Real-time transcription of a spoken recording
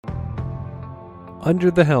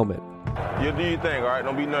Under the Helmet, You do your thing, all right?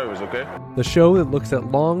 Don't be nervous, okay? the show that looks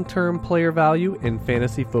at long-term player value in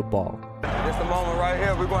fantasy football. It's the moment right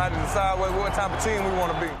here. We're going to have to decide what type of team we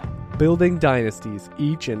want to be. Building dynasties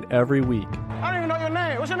each and every week. I don't even know your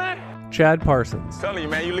name. What's your name? Chad Parsons, Telling you,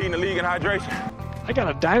 man, you leading the league in hydration. I got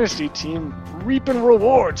a dynasty team reaping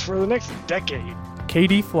rewards for the next decade.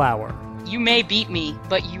 Katie Flower, You may beat me,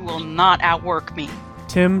 but you will not outwork me.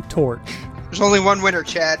 Tim Torch. There's only one winner,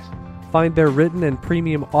 Chad. Find their written and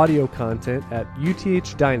premium audio content at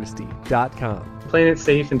uthdynasty.com. Playing it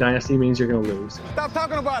safe in Dynasty means you're going to lose. Stop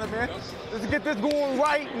talking about it, man. Let's get this going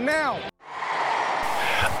right now.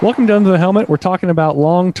 Welcome to Under the Helmet. We're talking about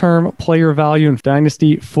long-term player value in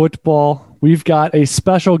Dynasty football. We've got a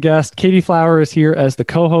special guest. Katie Flower is here as the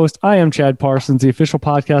co-host. I am Chad Parsons, the official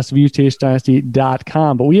podcast of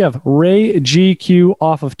uthdynasty.com. But we have Ray GQ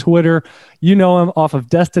off of Twitter. You know him off of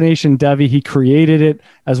Destination Devy. He created it,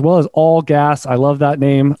 as well as All Gas. I love that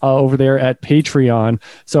name over there at Patreon.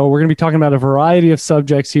 So we're going to be talking about a variety of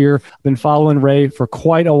subjects here. I've been following Ray for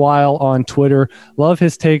quite a while on Twitter. Love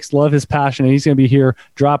his takes, love his passion, and he's going to be here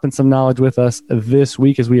dropping some knowledge with us this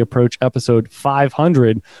week as we approach episode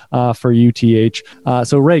 500 for UTH.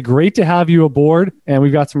 So Ray, great to have you aboard, and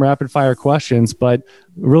we've got some rapid fire questions, but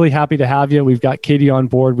really happy to have you. We've got Katie on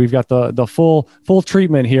board. We've got the full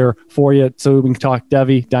treatment here for you, so we can talk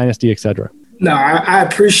Devy, Dynasty, etc. No, I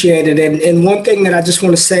appreciate it. And one thing that I just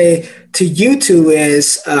want to say to you two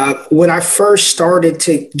is when I first started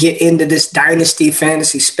to get into this Dynasty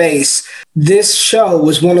fantasy space, this show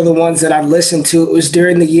was one of the ones that I listened to. It was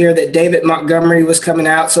during the year that David Montgomery was coming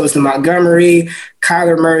out. So it was the Montgomery,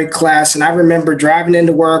 Kyler Murray class. And I remember driving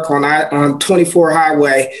into work on 24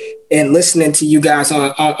 Highway and listening to you guys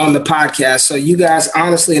on the podcast. So you guys,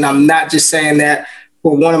 honestly, and I'm not just saying that,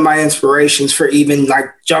 were one of my inspirations for even like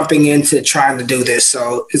jumping into trying to do this.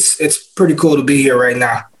 So it's pretty cool to be here right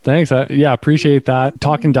now. Thanks. Appreciate that.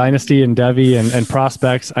 Talking Dynasty and Devy and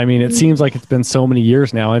prospects. I mean, it seems like it's been so many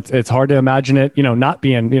years now. It's hard to imagine it, not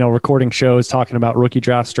being, recording shows, talking about rookie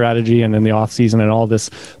draft strategy and in the off season and all this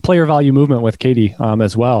player value movement with Katie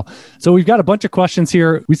as well. So we've got a bunch of questions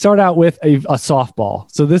here. We start out with a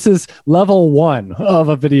softball. So this is level 1 of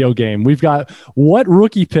a video game. We've got, what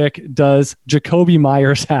rookie pick does Jacoby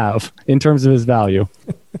Myers have in terms of his value?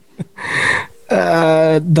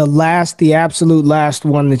 The absolute last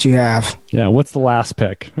one that you have. Yeah, what's the last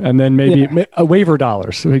pick? And then maybe a waiver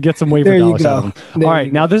dollars. So we get some waiver dollars out of them. All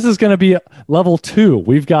right, now this is going to be level 2.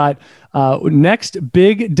 We've got next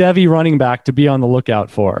big Devy running back to be on the lookout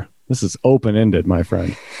for. This is open-ended, my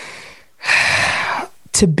friend.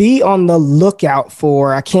 To be on the lookout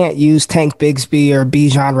for, I can't use Tank Bigsby or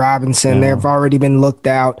Bijan Robinson. No. They've already been looked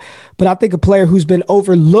out. But I think a player who's been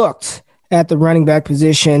overlooked at the running back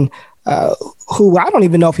position, who I don't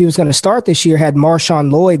even know if he was going to start this year had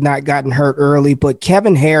Marshawn Lloyd not gotten hurt early, but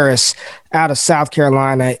Kevin Harris out of South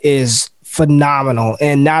Carolina is phenomenal,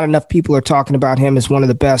 and not enough people are talking about him as one of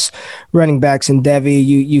the best running backs in Devy.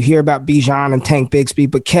 You hear about Bijan and Tank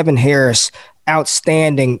Bigsby, but Kevin Harris,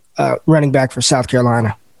 outstanding running back for South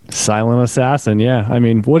Carolina. Silent assassin, yeah. I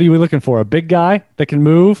mean, what are you looking for? A big guy that can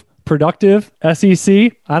move, productive,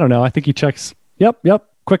 SEC? I don't know. I think he checks, yep.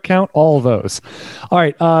 Quick count, all of those. All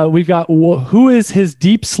right, we've got who is his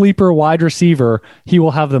deep sleeper wide receiver he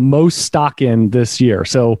will have the most stock in this year.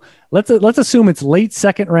 So let's assume it's late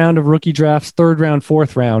second round of rookie drafts, third round,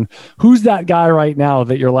 fourth round. Who's that guy right now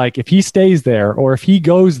that you're like, if he stays there or if he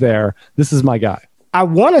goes there, this is my guy? I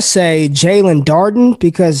want to say Jalen Darden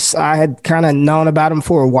because I had kind of known about him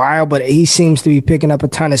for a while, but he seems to be picking up a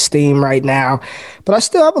ton of steam right now. But I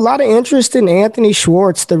still have a lot of interest in Anthony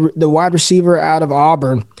Schwartz, the wide receiver out of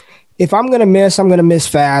Auburn. If I'm going to miss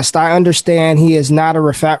fast. I understand he is not a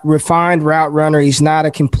refined route runner. He's not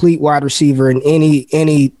a complete wide receiver in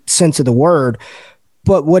any sense of the word.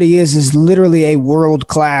 But what he is literally a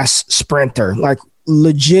world-class sprinter, like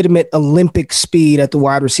legitimate Olympic speed at the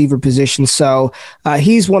wide receiver position. So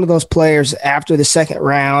he's one of those players after the second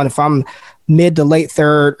round. If I'm mid to late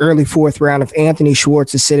third, early fourth round, if Anthony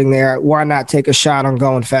Schwartz is sitting there, why not take a shot on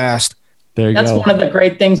going fast? That's one of the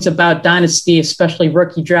great things about Dynasty, especially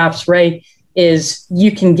rookie drafts, Ray, is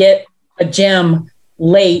you can get a gem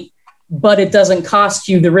late, but it doesn't cost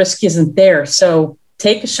you. The risk isn't there. So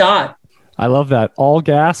take a shot. I love that. All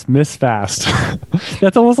gas, miss fast.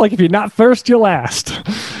 That's almost like if you're not first, you're last.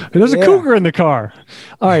 There's a cougar in the car.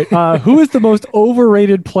 All right. Who is the most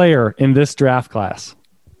overrated player in this draft class?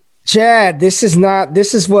 Chad, this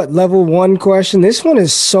is what level 1 question. This one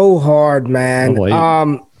is so hard, man.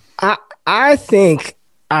 I think,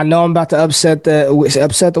 I know I'm about to upset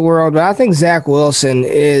the world, but I think Zach Wilson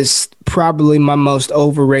is probably my most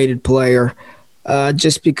overrated player.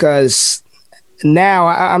 just because now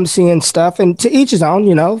I'm seeing stuff, and to each his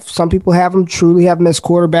own, some people truly have him as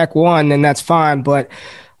quarterback one, and that's fine, but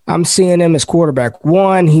I'm seeing him as quarterback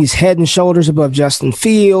one. He's head and shoulders above Justin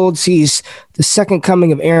Fields. He's the second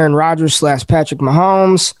coming of Aaron Rodgers / Patrick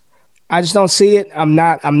Mahomes. I just don't see it. I'm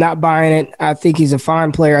not buying it. I think he's a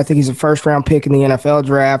fine player. I think he's a first-round pick in the NFL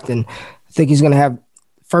draft, and I think he's going to have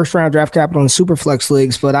first-round draft capital in Superflex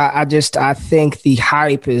leagues. But I think the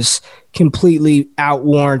hype is completely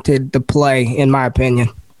outwarranted the play, in my opinion.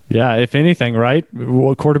 Yeah, if anything, right?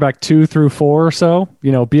 Quarterback 2 through 4 or so, be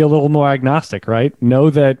a little more agnostic, right? Know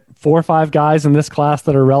that 4 or 5 guys in this class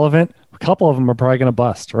that are relevant, a couple of them are probably going to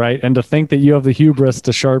bust, right? And to think that you have the hubris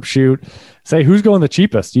to sharpshoot, say who's going the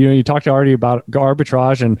cheapest. You talked already about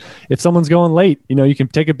arbitrage, and if someone's going late, you can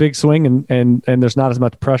take a big swing and there's not as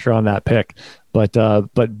much pressure on that pick. But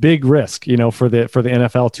big risk, for the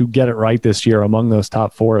NFL to get it right this year among those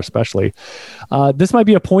top 4, especially. This might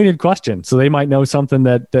be a pointed question, so they might know something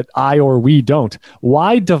that I or we don't.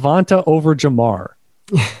 Why Devonta over Ja'Marr?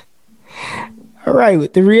 All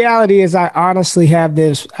right. The reality is, I honestly have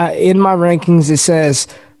this in my rankings. It says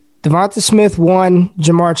Devonta Smith 1,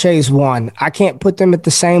 Ja'Marr Chase 1. I can't put them at the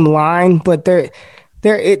same line, but to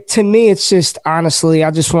me, it's just honestly, I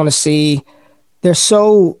just want to see. They're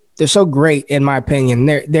so great, in my opinion.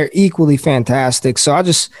 They're equally fantastic. So I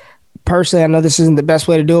just personally, I know this isn't the best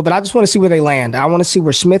way to do it, but I just want to see where they land. I want to see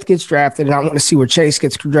where Smith gets drafted, and I want to see where Chase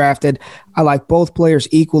gets drafted. I like both players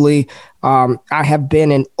equally. I have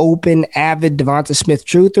been an open, avid Devonta Smith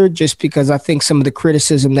truther just because I think some of the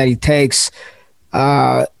criticism that he takes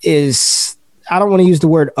is, I don't want to use the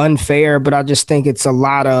word unfair, but I just think it's a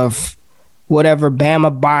lot of whatever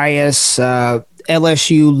Bama bias,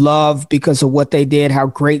 LSU love because of what they did, how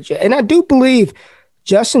great. And I do believe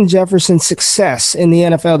Justin Jefferson's success in the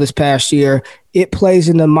NFL this past year, it plays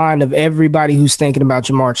in the mind of everybody who's thinking about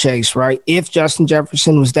Ja'Marr Chase, right? If Justin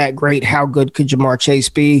Jefferson was that great, how good could Ja'Marr Chase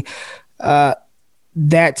be?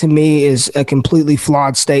 That to me is a completely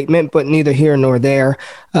flawed statement, but neither here nor there.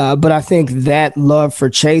 But I think that love for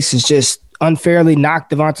Chase is just unfairly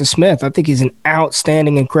knocked Devonta Smith. I think he's an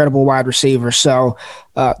outstanding, incredible wide receiver. So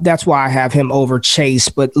that's why I have him over Chase.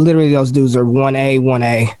 But literally those dudes are 1A,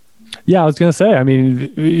 1A. Yeah, I was going to say, I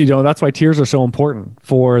mean, that's why tiers are so important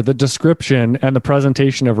for the description and the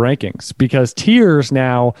presentation of rankings, because tiers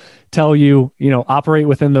now tell you, operate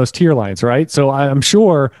within those tier lines, right? So I'm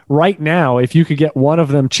sure right now, if you could get one of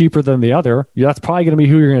them cheaper than the other, that's probably going to be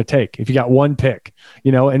who you're going to take. If you got one pick,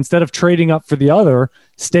 instead of trading up for the other,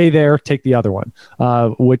 stay there, take the other one,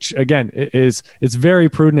 which again is very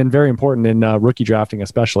prudent and very important in rookie drafting,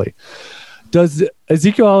 especially. Does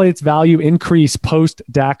Ezekiel Elliott's value increase post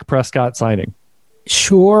Dak Prescott signing?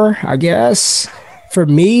 Sure, I guess. For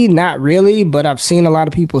me, not really, but I've seen a lot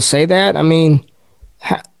of people say that. I mean,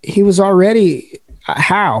 he was already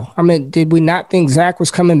how? I mean, did we not think Dak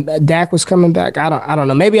was coming back? I don't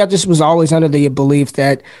know. Maybe I just was always under the belief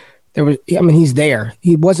that he's there.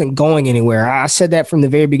 He wasn't going anywhere. I said that from the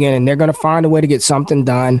very beginning. They're going to find a way to get something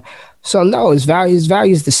done. So no, his value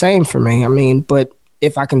is the same for me. I mean, but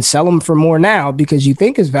if I can sell him for more now because you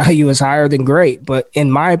think his value is higher, than great. But in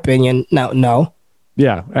my opinion, no.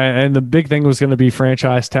 Yeah, and the big thing was going to be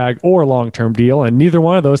franchise tag or long-term deal, and neither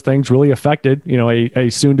one of those things really affected, a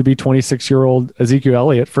soon-to-be 26-year-old Ezekiel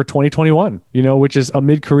Elliott for 2021, which is a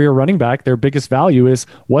mid-career running back. Their biggest value is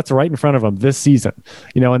what's right in front of them this season,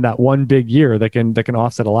 in that one big year that can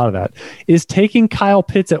offset a lot of that. Is taking Kyle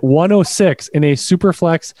Pitts at 106 in a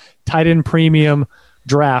Superflex tight end premium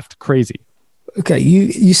draft crazy? Okay,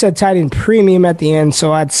 you said tight end premium at the end,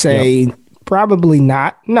 so I'd say probably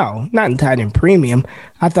not. No, not in tight end premium.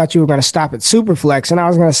 I thought you were going to stop at Superflex, and I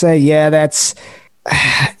was going to say,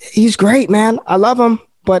 he's great, man. I love him,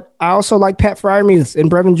 but I also like Pat Freiermuth and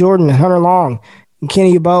Brevin Jordan and Hunter Long and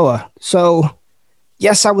Kenny Yeboah. So,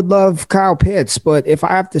 yes, I would love Kyle Pitts, but if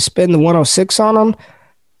I have to spend the 106 on him,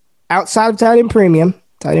 outside of tight end premium,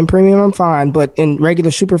 I'm fine, but in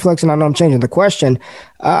regular Superflex, and I know I'm changing the question,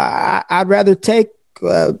 I'd rather take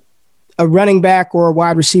a running back or a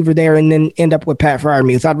wide receiver there and then end up with Pat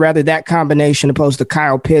Freiermuth. I'd rather that combination opposed to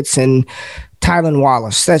Kyle Pitts and Tylan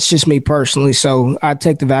Wallace. That's just me personally, so I'd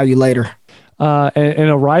take the value later. And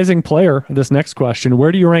a rising player, this next question,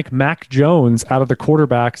 where do you rank Mac Jones out of the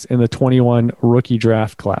quarterbacks in the 21 rookie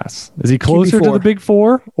draft class? Is he closer to the big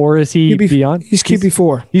four, or is he beyond? He's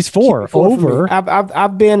QB4. He's four over.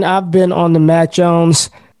 I've been on the Mac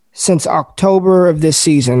Jones since October of this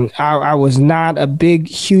season. I was not a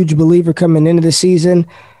huge believer coming into the season,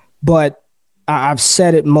 but I've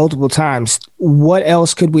said it multiple times. What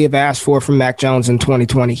else could we have asked for from Mac Jones in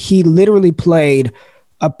 2020? He literally played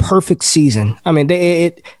a perfect season. I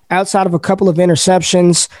mean, outside of a couple of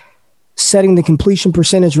interceptions, setting the completion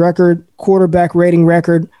percentage record, quarterback rating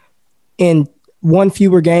record in one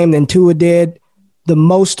fewer game than Tua did, the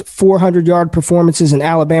most 400-yard performances in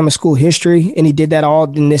Alabama school history, and he did that all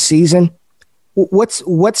in this season.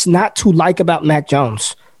 What's not to like about Mac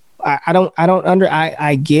Jones?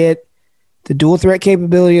 I get the dual threat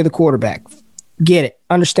capability of the quarterback. Get it.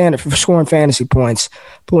 Understand it for scoring fantasy points.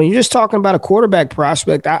 But when you're just talking about a quarterback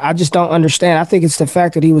prospect, I just don't understand. I think it's the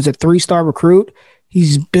fact that he was a 3-star recruit.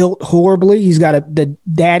 He's built horribly. He's got the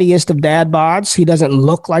daddiest of dad bods. He doesn't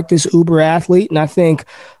look like this uber athlete. And I think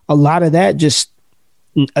a lot of that just,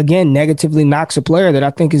 again, negatively knocks a player that I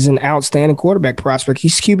think is an outstanding quarterback prospect.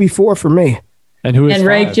 He's QB4 for me. And who is And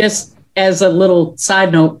Ray, 5? just as a little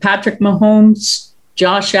side note, Patrick Mahomes,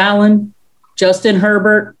 Josh Allen, Justin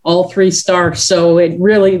Herbert, all 3-star. So it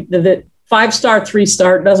really, the 5-star,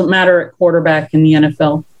 3-star, it doesn't matter at quarterback in the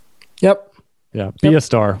NFL. Yep. Yeah, be a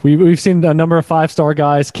star. We've seen a number of 5-star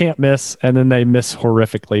guys can't miss, and then they miss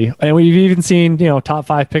horrifically. And we've even seen, top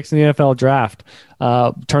 5 picks in the NFL draft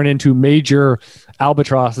turn into major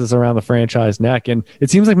albatrosses around the franchise neck. And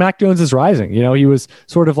it seems like Mac Jones is rising. He was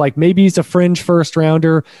sort of like, maybe he's a fringe first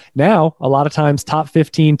rounder. Now, a lot of times top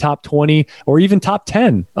 15, top 20, or even top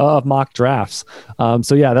 10 of mock drafts.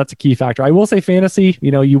 So yeah, that's a key factor. I will say fantasy,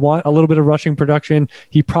 you want a little bit of rushing production.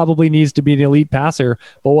 He probably needs to be an elite passer.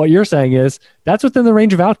 But what you're saying is that's within the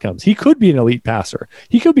range of outcomes. He could be an elite passer.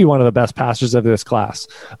 He could be one of the best passers of this class.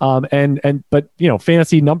 But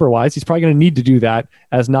fantasy number wise, he's probably going to need to do that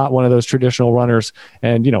as not one of those traditional runners.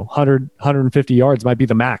 And 100, 150 yards might be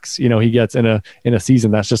the max he gets in a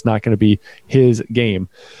season. That's just not going to be his game.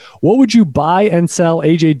 What would you buy and sell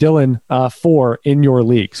AJ Dillon for in your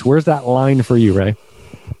leagues? Where's that line for you, Ray?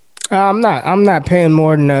 I'm not paying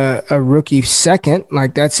more than a rookie second.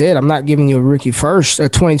 Like, that's it. I'm not giving you a rookie first, a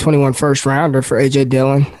 2021 first rounder for AJ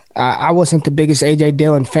Dillon. I wasn't the biggest AJ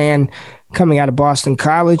Dillon fan coming out of Boston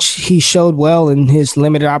College. He showed well in his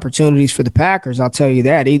limited opportunities for the Packers. I'll tell you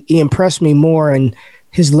that. He impressed me more in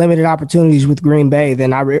his limited opportunities with Green Bay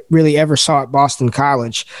than I really ever saw at Boston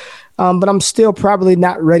College. But I'm still probably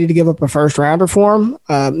not ready to give up a first rounder for him.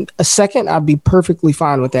 A second, I'd be perfectly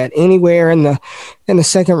fine with that. Anywhere in the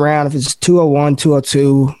second round, if it's 201,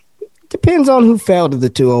 202, depends on who fell to the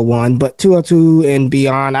 201, but 202 and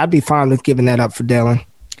beyond, I'd be fine with giving that up for Dillon.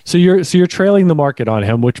 So you're trailing the market on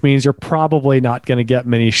him, which means you're probably not going to get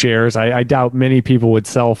many shares. I doubt many people would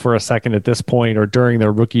sell for a second at this point or during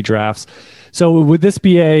their rookie drafts. So would this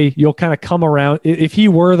be you'll kind of come around, if he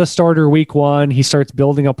were the starter week 1, he starts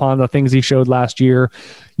building upon the things he showed last year,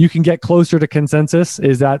 you can get closer to consensus?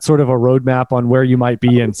 Is that sort of a roadmap on where you might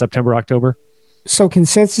be in September, October? So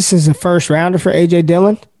consensus is a first rounder for AJ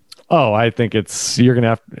Dillon? Oh, I think you're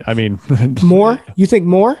going to have, more? You think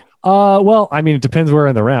more? Well, it depends where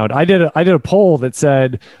in the round. I did a poll that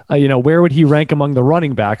said, where would he rank among the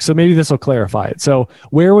running backs? So maybe this will clarify it. So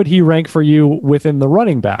where would he rank for you within the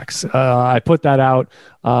running backs? I put that out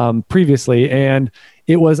previously, and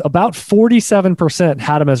it was about 47%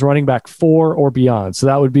 had him as running back 4 or beyond. So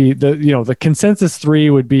that would be the consensus 3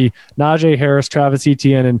 would be Najee Harris, Travis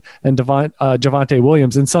Etienne, and Javonte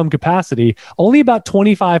Williams in some capacity. Only about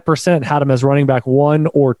 25% had him as running back 1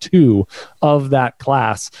 or 2 of that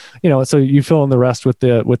class. So you fill in the rest with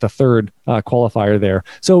the third qualifier there.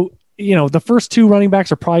 So the first 2 running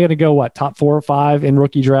backs are probably going to go top 4 or 5 in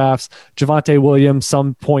rookie drafts. Javonte Williams,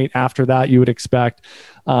 some point after that you would expect.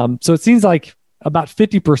 So it seems like about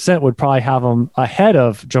 50% would probably have him ahead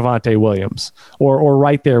of Javonte Williams or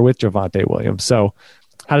right there with Javonte Williams. So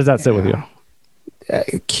how does that sit with you?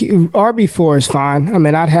 RB4 is fine.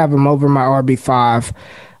 I'd have him over my RB5.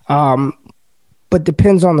 But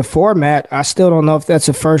depends on the format. I still don't know if that's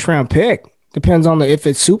a first round pick. Depends on if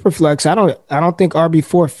it's super flex. I don't think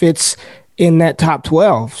RB4 fits in that top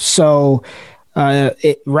 12. So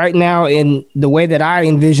right now, in the way that I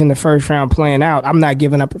envision the first round playing out, I'm not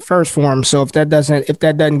giving up a first for him. So if that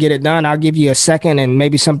doesn't get it done, I'll give you a second and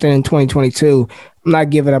maybe something in 2022. I'm not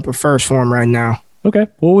giving up a first for him right now. Okay.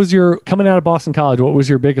 What was coming out of Boston College? What was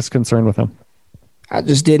your biggest concern with him? I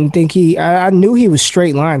just didn't think I knew he was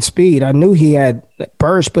straight line speed. I knew he had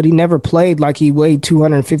burst, but he never played like he weighed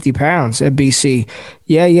 250 pounds at BC.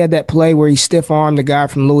 Yeah, he had that play where he stiff armed the guy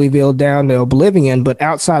from Louisville down to oblivion. But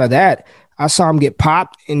outside of that, I saw him get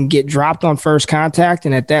popped and get dropped on first contact.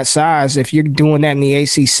 And at that size, if you're doing that in the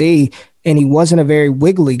ACC, and he wasn't a very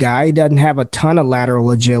wiggly guy, he doesn't have a ton of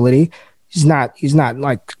lateral agility. He's not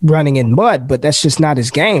like running in mud, but that's just not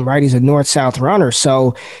his game, right? He's a north-south runner.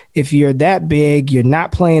 So if you're that big, you're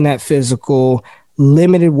not playing that physical,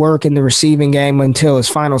 limited work in the receiving game until his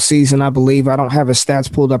final season, I believe. I don't have his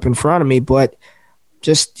stats pulled up in front of me, but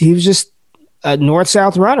he was just a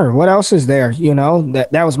north-south runner. What else is there?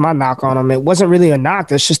 That was my knock on him. It wasn't really a knock.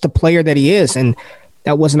 That's just the player that he is, and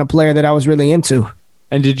that wasn't a player that I was really into.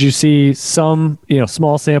 And did you see some,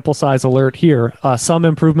 small sample size alert here, some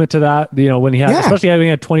improvement to that, when he had, especially having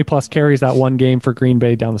had 20 plus carries that one game for Green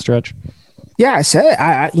Bay down the stretch? Yeah, I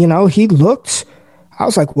said, he looked, I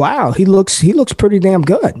was like, wow, he looks pretty damn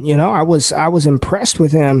good. I was impressed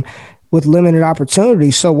with him with limited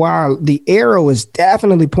opportunity. So while the arrow is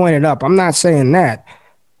definitely pointed up, I'm not saying that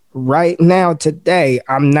right now today,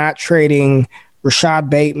 I'm not trading Rashad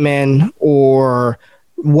Bateman or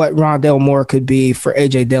what Rondale Moore could be for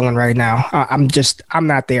A.J. Dillon right now. I'm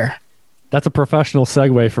not there. That's a professional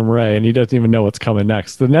segue from Ray, and he doesn't even know what's coming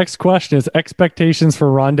next. The next question is expectations for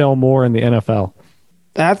Rondale Moore in the NFL.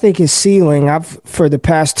 I think his ceiling, for the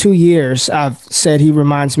past 2 years, I've said he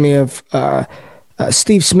reminds me of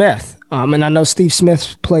Steve Smith. And I know Steve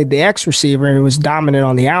Smith played the X receiver and was dominant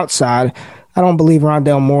on the outside. I don't believe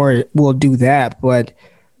Rondale Moore will do that, but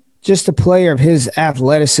just a player of his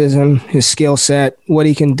athleticism, his skill set, what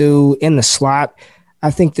he can do in the slot.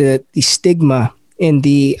 I think that the stigma in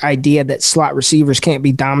the idea that slot receivers can't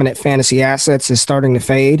be dominant fantasy assets is starting to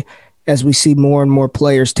fade as we see more and more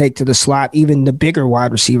players take to the slot, even the bigger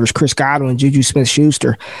wide receivers, Chris Godwin, Juju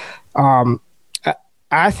Smith-Schuster.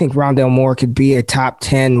 I think Rondale Moore could be a top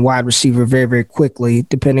 10 wide receiver very, very quickly,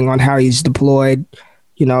 depending on how he's deployed,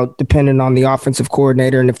 depending on the offensive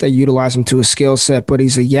coordinator and if they utilize him to a skill set. But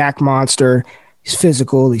he's a yak monster. He's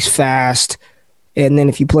physical. He's fast. And then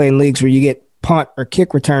if you play in leagues where you get punt or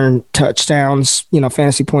kick return touchdowns,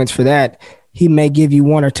 fantasy points for that, he may give you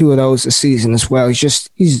one or two of those a season as well.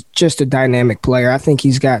 He's just a dynamic player. I think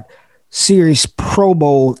he's got serious Pro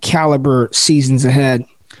Bowl caliber seasons ahead.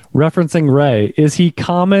 Referencing Ray, is he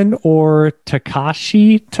Common or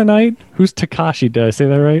Takashi tonight? Who's Takashi? Did I say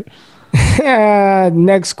that right?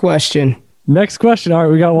 Next question. All right,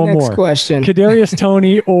 we got one more. Next question. Kadarius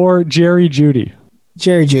Toney or Jerry Jeudy?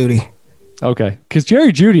 Jerry Jeudy. Okay, because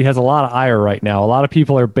Jerry Jeudy has a lot of ire right now. A lot of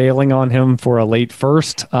people are bailing on him for a late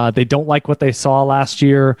first. They don't like what they saw last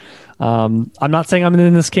year. I'm not saying I'm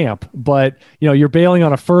in this camp, but you're bailing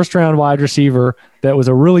on a first-round wide receiver that was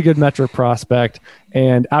a really good metric prospect.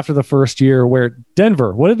 And after the first year, where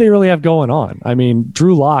Denver, what did they really have going on? I mean,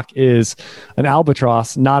 Drew Lock is an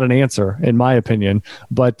albatross, not an answer, in my opinion.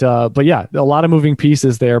 But yeah, a lot of moving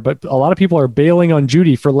pieces there. But a lot of people are bailing on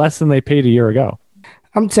Jeudy for less than they paid a year ago.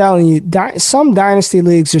 I'm telling you, some dynasty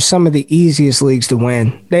leagues are some of the easiest leagues to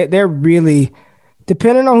win. They're really,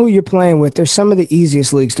 depending on who you're playing with, they're some of the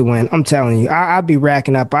easiest leagues to win. I'm telling you, I'd be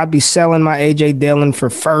racking up. I'd be selling my A.J. Dillon for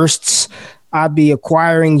firsts. I'd be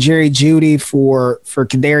acquiring Jerry Jeudy for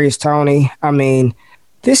Kadarius Toney. I mean,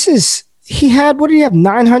 he had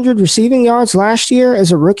 900 receiving yards last year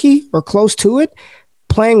as a rookie or close to it,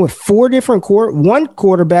 playing with four different one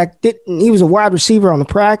quarterback. He was a wide receiver on the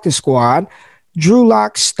practice squad. Drew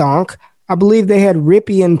Lock stunk. I believe they had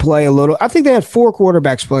Ripien play a little. I think they had four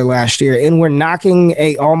quarterbacks play last year, and we're knocking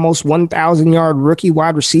a almost 1,000-yard rookie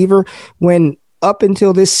wide receiver when up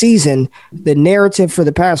until this season, the narrative for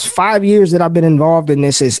the past 5 years that I've been involved in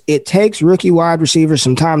this is it takes rookie wide receivers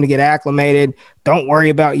some time to get acclimated. Don't worry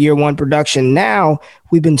about year one production. Now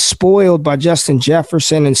we've been spoiled by Justin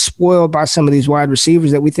Jefferson and spoiled by some of these wide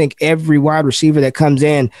receivers that we think every wide receiver that comes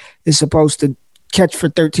in is supposed to catch for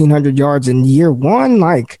 1,300 yards in year one.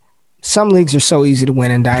 Like, some leagues are so easy to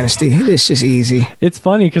win in Dynasty. It's just easy. It's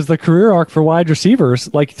funny because the career arc for wide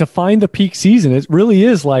receivers, like to find the peak season, it really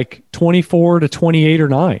is like 24 to 28 or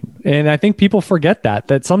 9. And I think people forget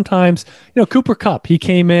that sometimes, Cooper Kupp, he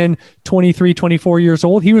came in 23, 24 years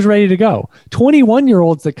old. He was ready to go.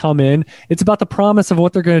 21-year-olds that come in, it's about the promise of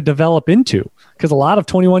what they're going to develop into, because a lot of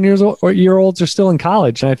 21-year-olds are still in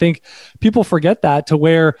college. And I think people forget that, to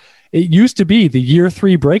where it used to be the year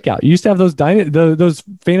 3 breakout. You used to have those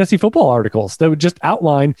fantasy football articles that would just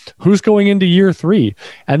outline who's going into year 3.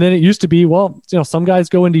 And then it used to be, some guys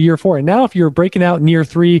go into year 4. And now if you're breaking out in year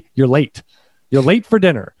 3, you're late. You're late for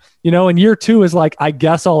dinner. And year 2 is like, I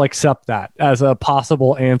guess I'll accept that as a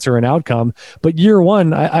possible answer and outcome. But year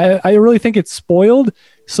 1, I really think it's spoiled.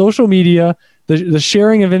 Social media the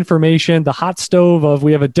sharing of information, the hot stove of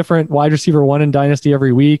we have a different wide receiver one in Dynasty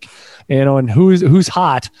every week, and who's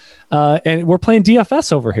hot. And we're playing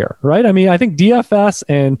DFS over here, right? I mean, I think DFS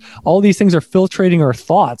and all these things are filtrating our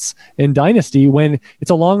thoughts in Dynasty when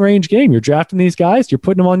it's a long range game. You're drafting these guys, you're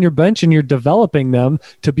putting them on your bench, and you're developing them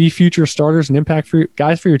to be future starters and impact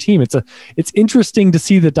guys for your team. It's interesting to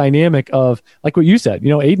see the dynamic of, like what you said,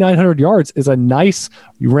 800-900 yards is a nice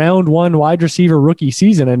round one wide receiver rookie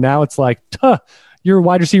season. And now it's like, you're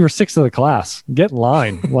wide receiver 6 of the class. Get in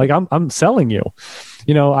line. Like I'm selling you.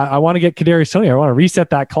 I want to get Kadarius Toney. I want to reset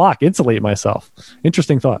that clock, insulate myself.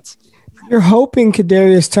 Interesting thoughts. You're hoping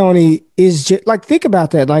Kadarius Toney is just like, think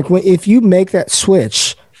about that. Like if you make that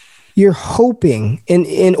switch, you're hoping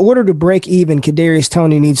in order to break even, Kadarius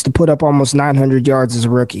Toney needs to put up almost 900 yards as a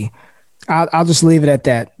rookie. I'll just leave it at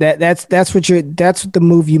that. That's the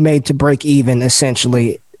move you made to break even.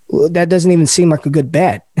 Essentially, that doesn't even seem like a good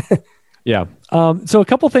bet. Yeah. So a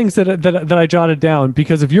couple things that I jotted down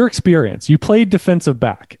because of your experience. You played defensive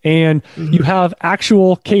back, and you have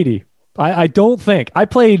actual Katie. I don't think I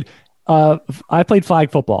played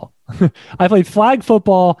flag football. I played flag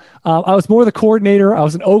football. I was more the coordinator. I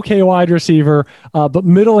was an okay wide receiver, but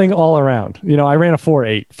middling all around. I ran a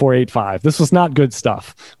 4.8, 4.85. This was not good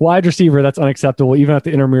stuff. Wide receiver, that's unacceptable, even at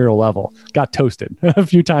the intramural level. Got toasted a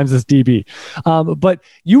few times as DB. But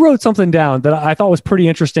you wrote something down that I thought was pretty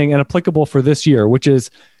interesting and applicable for this year, which is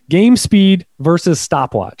game speed versus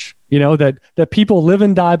stopwatch. That people live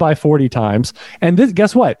and die by 40 times. And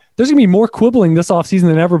guess what? There's going to be more quibbling this offseason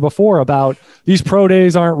than ever before about these pro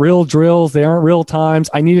days aren't real drills. They aren't real times.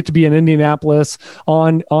 I need it to be in Indianapolis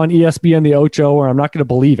on ESPN, the Ocho, or I'm not going to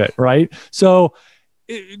believe it, right? So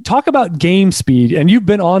talk about game speed, and you've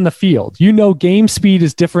been on the field. Game speed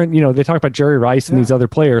is different. They talk about Jerry Rice and these other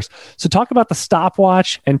players. So talk about the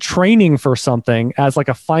stopwatch and training for something as like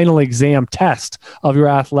a final exam test of your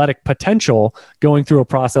athletic potential going through a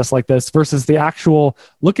process like this versus the actual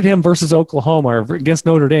look at him versus Oklahoma or against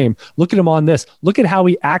Notre Dame. Look at him on this. Look at how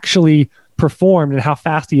he actually performed and how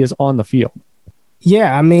fast he is on the field.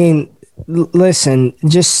 Yeah, I mean, listen,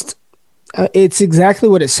 just it's exactly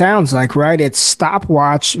what it sounds like, right? It's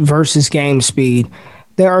stopwatch versus game speed.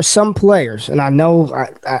 There are some players, and I know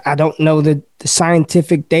I don't know the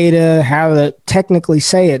scientific data, how to technically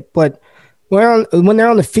say it, but when they're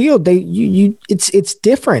on the field, it's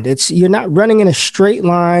different. You're not running in a straight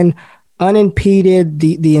line, unimpeded.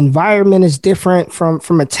 The environment is different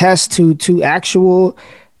from a test to actual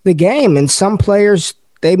the game. And some players,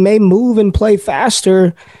 they may move and play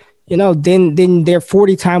faster than their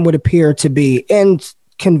 40 time would appear to be. And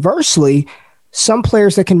conversely, some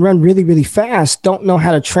players that can run really, really fast don't know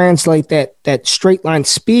how to translate that straight line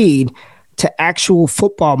speed to actual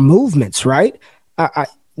football movements, right?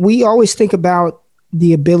 We always think about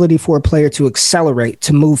the ability for a player to accelerate,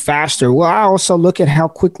 to move faster. Well, I also look at how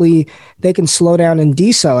quickly they can slow down and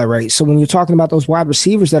decelerate. So when you're talking about those wide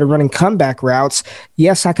receivers that are running comeback routes,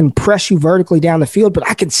 yes, I can press you vertically down the field, but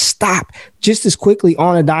I can stop just as quickly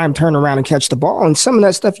on a dime, turn around and catch the ball. And some of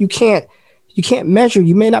that stuff you can't measure.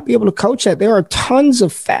 You may not be able to coach that. There are tons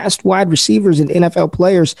of fast wide receivers and NFL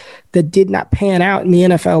players that did not pan out in the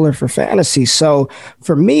NFL or for fantasy. So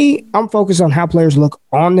for me, I'm focused on how players look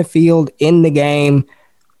on the field in the game.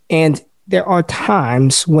 And there are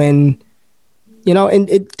times when,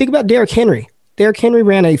 think about Derrick Henry. Derrick Henry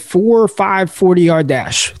ran a 4.5 40-yard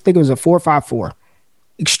dash. I think it was a 4.54.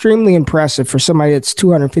 Extremely impressive for somebody that's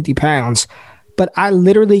 250 pounds. But I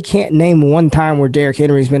literally can't name one time where Derrick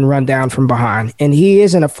Henry's been run down from behind. And he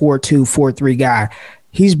isn't a 4.2, 4.3 guy.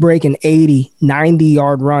 He's breaking 80,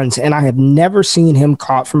 90-yard runs, and I have never seen him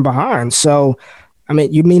caught from behind. So, I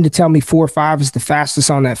mean, you mean to tell me 4.5 is the fastest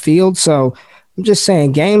on that field? So I'm just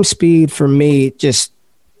saying game speed for me, just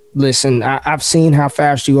listen, I've seen how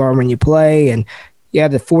fast you are when you play. And, yeah,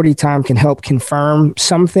 the 40 time can help confirm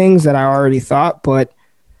some things that I already thought, but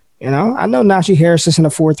I know Najee Harris isn't a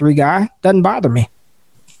 4.3 guy. Doesn't bother me.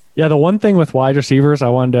 Yeah, the one thing with wide receivers I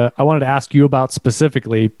wanted to ask you about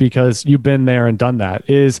specifically, because you've been there and done that,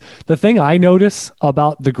 is the thing I notice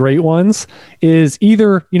about the great ones is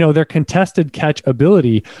either, their contested catch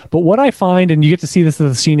ability, but what I find, and you get to see this at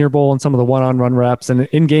the Senior Bowl and some of the one-on-one reps and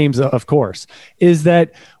in games, of course, is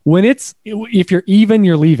that if you're even,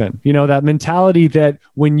 you're leaving, that mentality that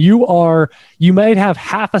when you might have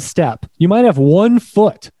half a step, you might have 1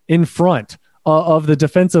 foot in front of the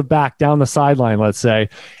defensive back down the sideline, let's say.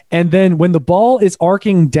 And then when the ball is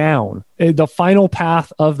arcing down, the final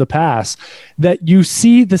path of the pass, that you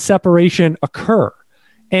see the separation occur.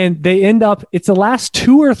 And they end up, it's the last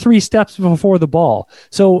 2 or 3 steps before the ball.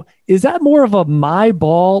 So is that more of a my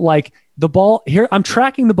ball, like the ball here, I'm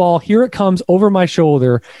tracking the ball. Here it comes over my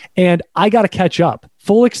shoulder, and I got to catch up.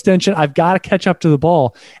 Full extension. I've got to catch up to the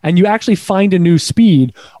ball, and you actually find a new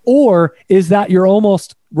speed. Or is that you're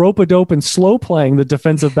almost rope-a-dope and slow playing the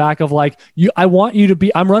defensive back of like, I want you to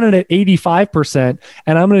be, I'm running at 85%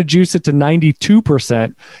 and I'm going to juice it to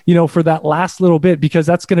 92%, for that last little bit, because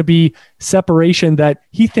that's going to be separation that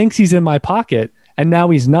he thinks he's in my pocket and now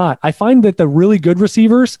he's not. I find that the really good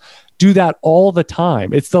receivers do that all the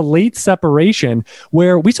time. It's the late separation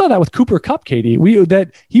where we saw that with Cooper Kupp, Katie,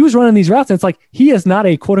 that he was running these routes, and it's like, he is not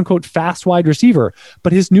a quote unquote fast wide receiver,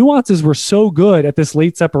 but his nuances were so good at this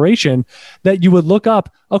late separation that you would look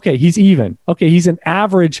up, okay, he's even. Okay, he's an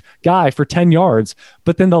average guy for 10 yards,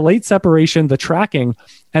 but then the late separation, the tracking,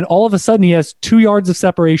 and all of a sudden he has 2 yards of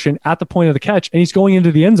separation at the point of the catch, and he's going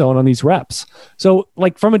into the end zone on these reps. So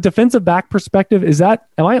like from a defensive back perspective, am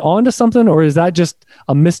I on to something, or is that just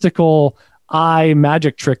a mystical eye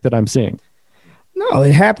magic trick that I'm seeing? No,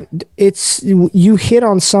 it happened. You hit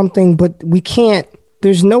on something, but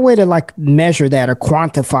there's no way to like measure that or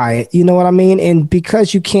quantify it. You know what I mean? And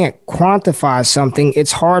because you can't quantify something,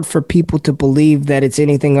 it's hard for people to believe that it's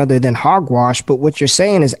anything other than hogwash. But what you're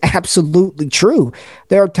saying is absolutely true.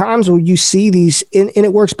 There are times where you see these, and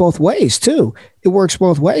it works both ways too. It works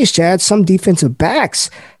both ways, Chad. Some defensive backs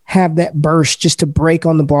have that burst just to break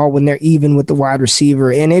on the ball when they're even with the wide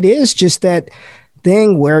receiver. And it is just that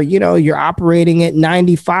thing where, you're operating at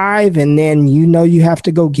 95 and then, you have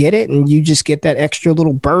to go get it, and you just get that extra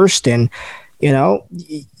little burst, and,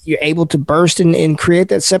 you're able to burst and create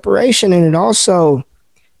that separation. And it also,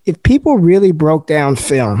 if people really broke down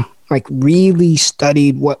film, like really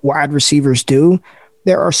studied what wide receivers do,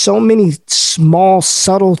 there are so many small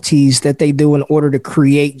subtleties that they do in order to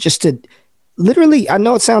create just to literally, I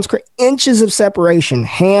know it sounds crazy, inches of separation,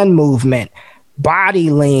 hand movement,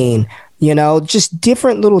 body lean, just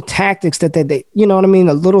different little tactics that they, you know what I mean?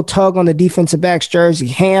 A little tug on the defensive back's jersey,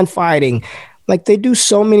 hand fighting. Like, they do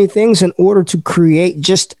so many things in order to create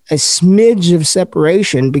just a smidge of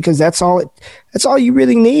separation, because that's all you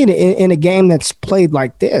really need in a game that's played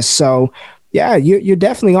like this. So yeah, you're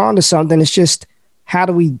definitely onto something. It's just, how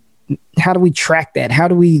do we track that? How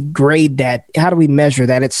do we grade that? How do we measure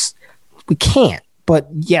that? We can't, but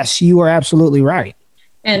yes, you are absolutely right.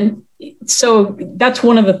 And so that's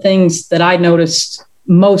one of the things that I noticed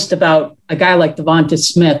most about a guy like Devonta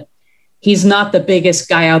Smith. He's not the biggest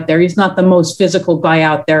guy out there. He's not the most physical guy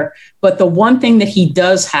out there. But the one thing that he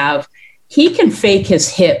does have, he can fake his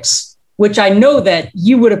hips, which I know that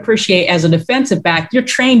you would appreciate as a defensive back. You're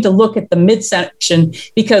trained to look at the midsection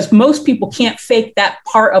because most people can't fake that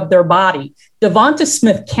part of their body. Devonta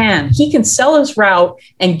Smith can. He can sell his route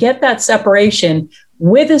and get that separation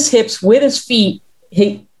with his hips, with his feet.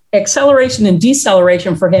 Acceleration and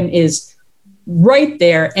deceleration for him is right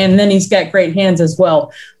there. And then he's got great hands as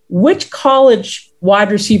well. Which college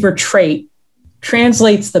wide receiver trait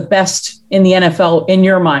translates the best in the NFL in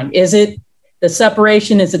your mind? Is it the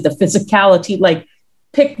separation? Is it the physicality? Like,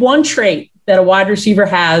 pick one trait that a wide receiver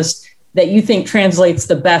has that you think translates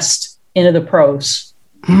the best into the pros.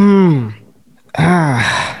 I'd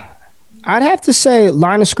have to say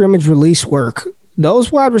line of scrimmage release work.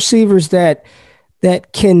 Those wide receivers that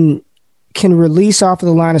can release off of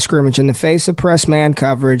the line of scrimmage in the face of press man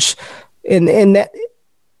coverage. And that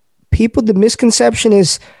people, the misconception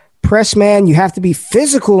is press man, you have to be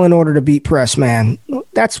physical in order to beat press man.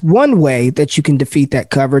 That's one way that you can defeat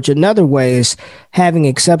that coverage. Another way is having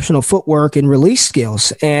exceptional footwork and release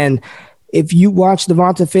skills. And if you watch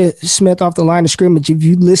Devonta Smith off the line of scrimmage, if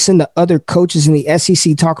you listen to other coaches in the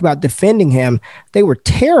SEC talk about defending him, they were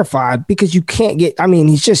terrified because you can't get,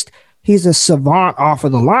 he's a savant off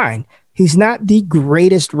of the line. He's not the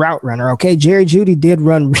greatest route runner. Okay. Jerry Jeudy did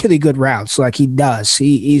run really good routes. Like he does.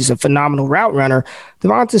 He's a phenomenal route runner.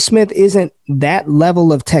 Devonta Smith isn't that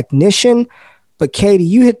level of technician, but Katie,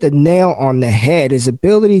 you hit the nail on the head. His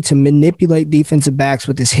ability to manipulate defensive backs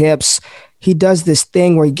with his hips. He does this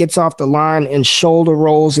thing where he gets off the line and shoulder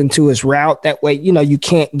rolls into his route. That way, you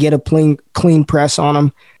can't get a clean press on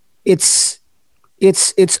him. It's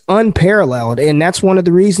unparalleled. And that's one of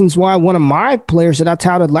the reasons why one of my players that I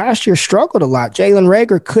touted last year struggled a lot. Jalen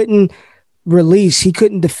Reagor couldn't release. He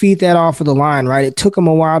couldn't defeat that off of the line, right? It took him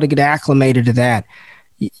a while to get acclimated to that.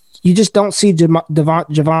 You just don't see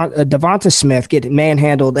Devonta Smith get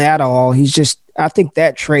manhandled at all. I think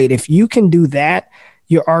that trait, if you can do that,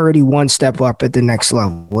 you're already one step up at the next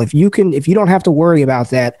level. If you don't have to worry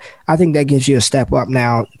about that, I think that gives you a step up.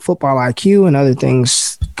 Now, football IQ and other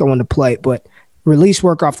things go into play, but release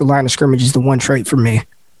work off the line of scrimmage is the one trait for me.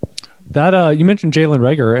 That you mentioned Jalen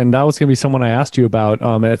Reagor, and that was going to be someone I asked you about.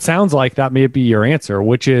 And it sounds like that may be your answer,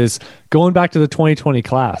 which is going back to the 2020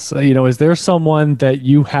 class. Is there someone that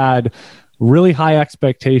you had really high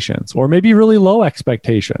expectations, or maybe really low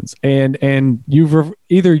expectations, and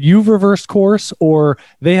either you've reversed course, or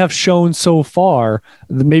they have shown so far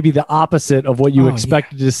maybe the opposite of what you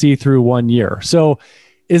expected to see through 1 year? So,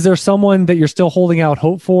 is there someone that you're still holding out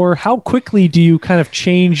hope for? How quickly do you kind of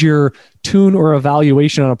change your tune or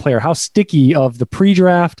evaluation on a player? How sticky of the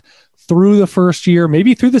pre-draft through the first year,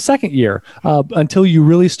 maybe through the second year, until you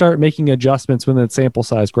really start making adjustments when the sample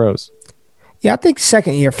size grows? Yeah, I think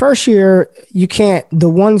second year. First year, you can't. The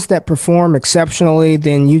ones that perform exceptionally,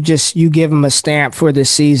 then you give them a stamp for this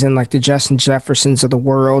season, like the Justin Jeffersons of the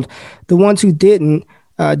world. The ones who didn't,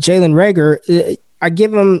 Jalen Reagor,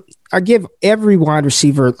 I give every wide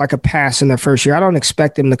receiver like a pass in their first year. I don't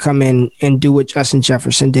expect them to come in and do what Justin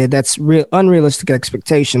Jefferson did. That's unrealistic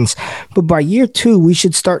expectations. But by year 2, we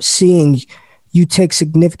should start seeing you take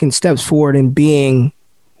significant steps forward in being,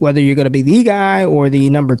 whether you're going to be the guy or the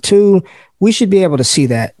number 2, we should be able to see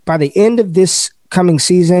that. By the end of this coming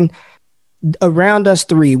season, around us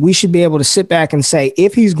 3, we should be able to sit back and say,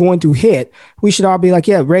 if he's going to hit, we should all be like,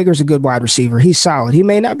 yeah, Reagor's a good wide receiver. He's solid. He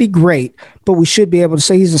may not be great, but we should be able to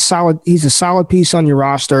say he's a solid piece on your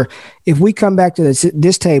roster. If we come back to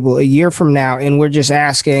this table a year from now and we're just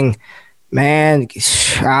asking, man,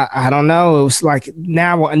 I don't know. It was like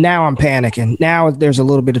now I'm panicking. Now there's a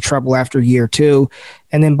little bit of trouble after year 2.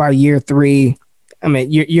 And then by year 3, I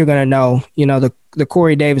mean, you're going to know, the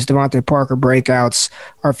Corey Davis, Devontae Parker breakouts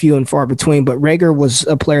are few and far between, but Reagor was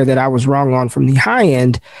a player that I was wrong on from the high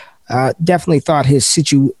end. Definitely thought his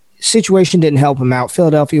situation didn't help him out.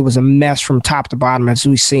 Philadelphia was a mess from top to bottom, as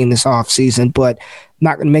we've seen this offseason, but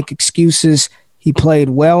not going to make excuses. He played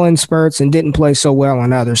well in spurts and didn't play so well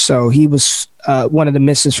in others. So he was one of the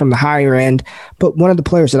misses from the higher end. But one of the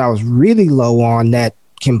players that I was really low on that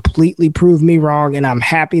completely proved me wrong, and I'm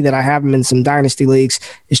happy that I have him in some dynasty leagues,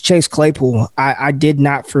 is Chase Claypool. I did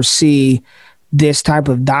not foresee this type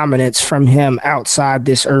of dominance from him outside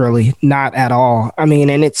this early. Not at all. I mean,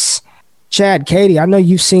 and it's Chad, Katie, I know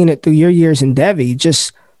you've seen it through your years in Devy,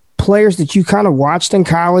 just players that you kind of watched in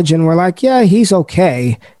college and were like, yeah, he's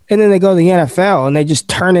okay. And then they go to the NFL and they just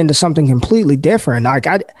turn into something completely different. Like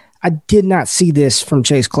I did not see this from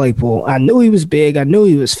Chase Claypool. I knew he was big. I knew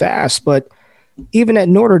he was fast, but even at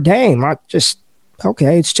Notre Dame,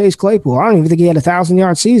 it's Chase Claypool. I don't even think he had a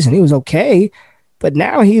 1,000-yard season. He was okay, but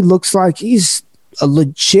now he looks like he's a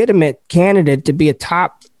legitimate candidate to be a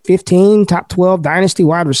top 15, top 12 dynasty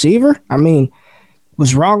wide receiver. I mean,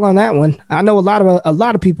 was wrong on that one. I know a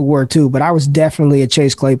lot of people were too, but I was definitely a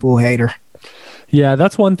Chase Claypool hater. Yeah,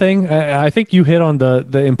 that's one thing. I think you hit on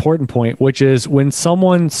the important point, which is when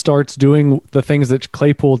someone starts doing the things that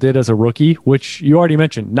Claypool did as a rookie, which you already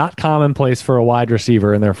mentioned, not commonplace for a wide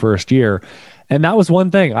receiver in their first year. And that was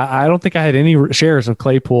one thing. I don't think I had any shares of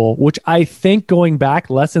Claypool, which I think going back,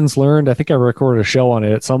 lessons learned, I think I recorded a show on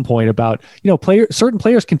it at some point about, certain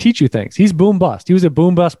players can teach you things. He's boom bust. He was a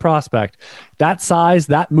boom bust prospect. That size,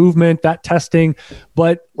 that movement, that testing.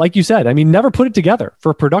 But like you said, I mean, never put it together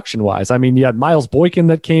for production wise. I mean, you had Miles Boykin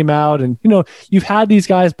that came out, and, you've had these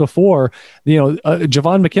guys before,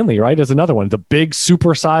 Javon McKinley, right, is another one, the big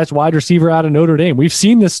supersized wide receiver out of Notre Dame. We've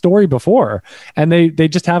seen this story before, and they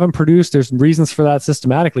just haven't produced. There's reasons for that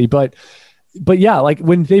systematically. But yeah, like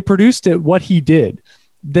when they produced it, what he did,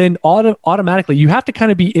 then automatically you have to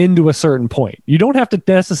kind of be into a certain point. You don't have to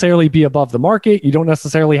necessarily be above the market. You don't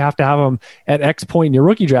necessarily have to have them at X point in your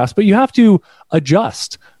rookie drafts, but you have to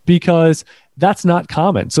adjust because that's not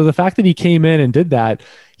common. So the fact that he came in and did that,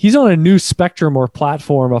 he's on a new spectrum or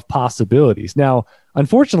platform of possibilities. Now,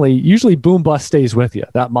 unfortunately, usually boom bust stays with you,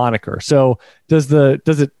 that moniker. So does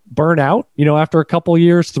it burn out, after a couple of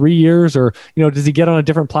years, 3 years, or, does he get on a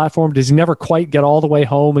different platform? Does he never quite get all the way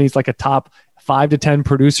home and he's like a top 5 to 10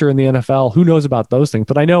 producer in the NFL? Who knows about those things?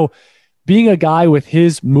 But I know being a guy with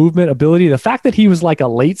his movement ability, the fact that he was like a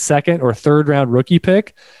late second or third round rookie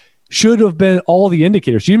pick should have been all the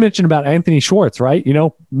indicators. You mentioned about Anthony Schwartz, right?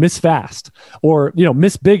 Miss fast or,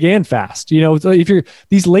 miss big and fast. So if you're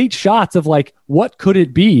these late shots of like, what could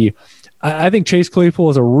it be? I think Chase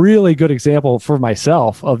Claypool is a really good example for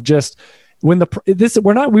myself of just when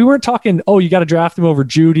we weren't talking, oh, you got to draft him over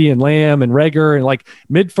Judy and Lamb and Reagor and like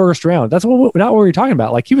mid first round. That's not what we were talking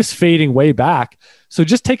about. Like he was fading way back. So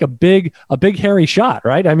just take a big hairy shot,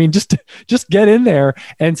 right? I mean, just get in there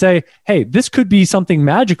and say, hey, this could be something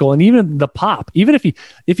magical. And even the pop, even if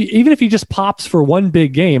he just pops for one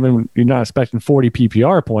big game, and you're not expecting 40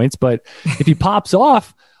 PPR points, but if he pops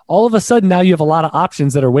off, all of a sudden now you have a lot of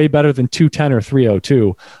options that are way better than 210 or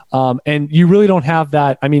 302. And you really don't have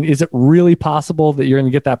that. I mean, is it really possible that you're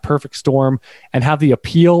going to get that perfect storm and have the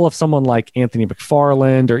appeal of someone like Anthony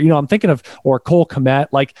McFarland or, I'm thinking of, or Cole Kmet,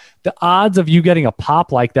 like the odds of you getting a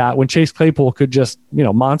pop like that when Chase Claypool could just,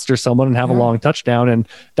 monster someone and have a long touchdown. And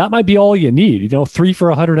that might be all you need, 3 for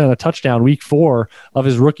 100 and a touchdown week 4 of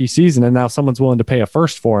his rookie season. And now someone's willing to pay a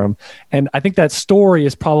first for him. And I think that story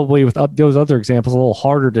is probably with those other examples a little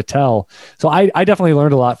harder to tell. So I definitely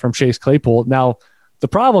learned a lot from Chase Claypool. Now, the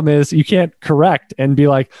problem is you can't correct and be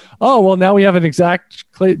like, oh, well, now we have an exact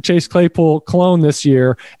Chase Claypool clone this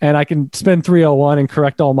year, and I can spend 301 and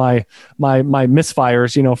correct all my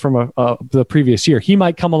misfires, from the previous year. He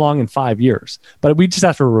might come along in 5 years, but we just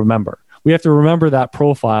have to remember. We have to remember that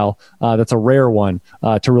profile. That's a rare one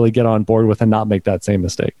to really get on board with and not make that same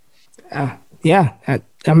mistake. Yeah.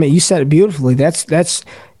 I mean, you said it beautifully.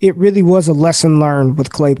 It really was a lesson learned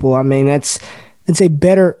with Claypool. I mean, it's a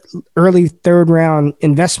better early third round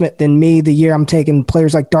investment than me the year I'm taking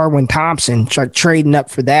players like Darwin Thompson, like trading up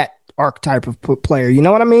for that archetype of player. You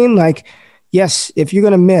know what I mean? Like, yes, if you're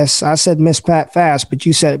going to miss, I said miss Pat fast, but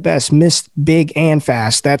you said it best, miss big and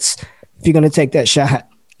fast. That's if you're going to take that shot.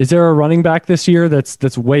 Is there a running back this year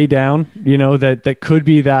that's way down, that could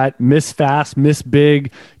be that miss fast, miss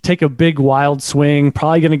big, take a big wild swing,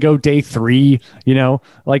 probably going to go day 3,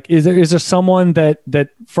 like is there someone that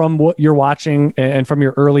from what you're watching and from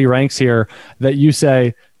your early ranks here that you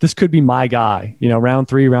say, this could be my guy, round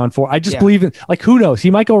 3, round 4. I just believe it. Like, who knows? He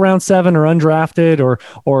might go round 7 or undrafted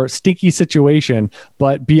or stinky situation,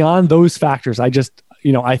 but beyond those factors, I just,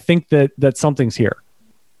 I think that something's here.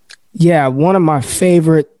 Yeah, one of my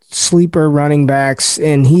favorite sleeper running backs,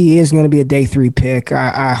 and he is going to be a day 3 pick.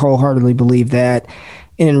 I wholeheartedly believe that.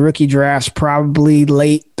 In rookie drafts, probably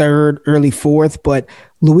late 3rd, early 4th, but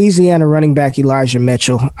Louisiana running back Elijah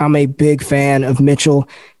Mitchell. I'm a big fan of Mitchell.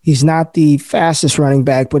 He's not the fastest running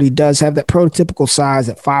back, but he does have that prototypical size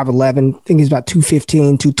at 5'11". I think he's about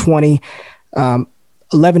 215, 220.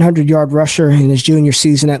 1,100-yard rusher in his junior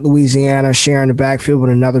season at Louisiana, sharing the backfield with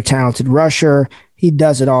another talented rusher. He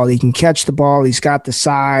does it all. He can catch the ball. He's got the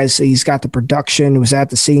size. He's got the production. He was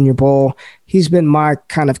at the Senior Bowl. He's been my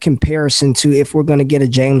kind of comparison to if we're going to get a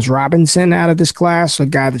James Robinson out of this class, a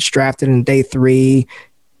guy that's drafted in day 3.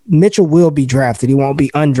 Mitchell will be drafted. He won't be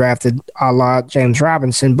undrafted a la James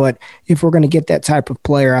Robinson. But if we're going to get that type of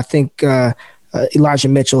player, I think Elijah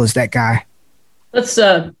Mitchell is that guy. Let's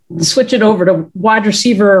switch it over to wide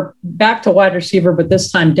receiver, back to wide receiver, but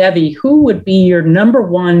this time Devy. Who would be your number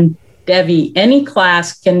 1 Devy? Any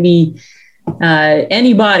class, can be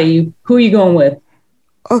anybody. Who are you going with?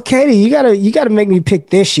 Oh, Katie, you gotta make me pick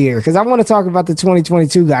this year because I want to talk about the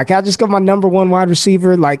 2022 guy. Can I just go my number 1 wide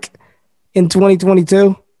receiver like in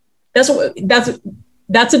 2022? That's a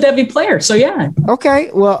Devy player. So yeah.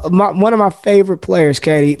 Okay. Well, one of my favorite players,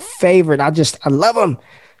 Katie. I love him.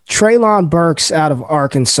 Treylon Burks out of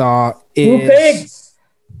Arkansas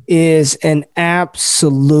is an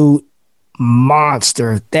absolute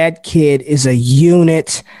monster. That kid is a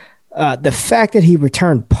unit. The fact that he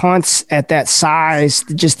returned punts at that size,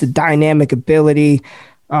 just the dynamic ability,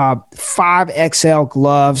 5XL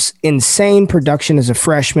gloves, insane production as a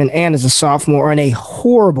freshman and as a sophomore, and a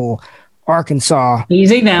horrible Arkansas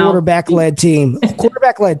quarterback-led team.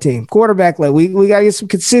 Quarterback-led. We got to get some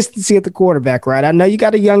consistency at the quarterback, right? I know you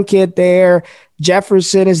got a young kid there.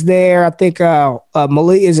 Jefferson is there. I think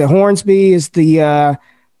Malik, is it Hornsby is the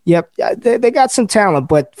yep. They got some talent,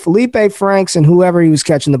 but Felipe Franks and whoever he was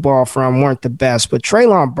catching the ball from weren't the best. But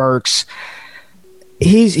Treylon Burks,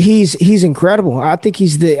 he's incredible. I think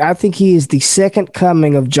he is the second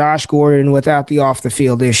coming of Josh Gordon without the off the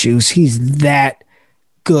field issues. He's that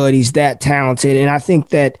good. He's that talented. And I think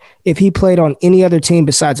that if he played on any other team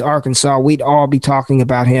besides Arkansas, we'd all be talking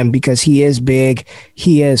about him because he is big,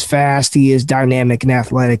 he is fast, he is dynamic and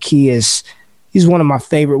athletic. He's one of my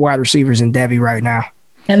favorite wide receivers in Devy right now.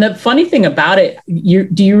 And the funny thing about it,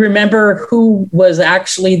 do you remember who was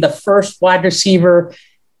actually the first wide receiver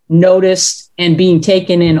noticed and being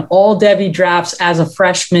taken in all Devy drafts as a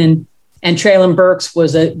freshman, and Treylon Burks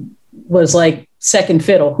was like second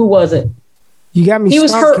fiddle? Who was it? You got me. He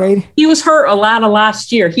was hurt. Katie. He was hurt a lot of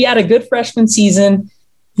last year. He had a good freshman season.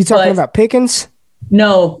 You talking about Pickens?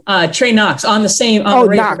 No, Trey Knox on the same.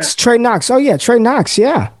 Knox. Trey Knox. Oh yeah, Trey Knox.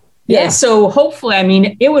 Yeah. So hopefully, I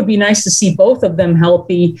mean, it would be nice to see both of them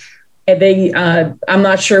healthy. And I'm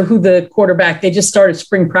not sure who the quarterback. They just started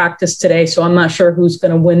spring practice today, so I'm not sure who's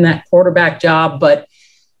going to win that quarterback job. But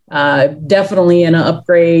definitely an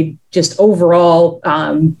upgrade just overall.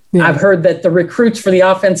 I've heard that the recruits for the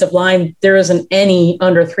offensive line, there isn't any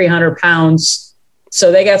under 300 pounds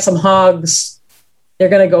So they got some hogs. They're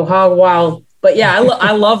going to go hog wild. But yeah,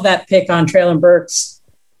 I love that pick on Treylon Burks.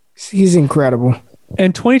 He's incredible.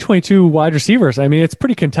 And 2022 wide receivers, I mean, it's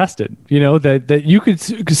pretty contested, that you could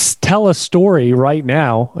tell a story right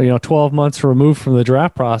now, 12 months removed from the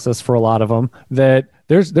draft process for a lot of them, that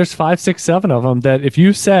there's 5, 6, 7 of them that if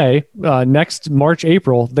you say next March,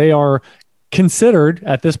 April, they are considered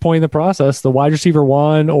at this point in the process, the wide receiver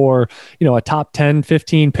 1 or, a top 10,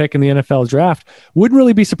 15 pick in the NFL draft, wouldn't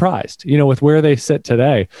really be surprised, with where they sit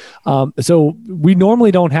today. So we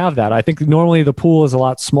normally don't have that. I think normally the pool is a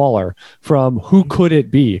lot smaller from who could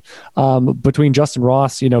it be between Justin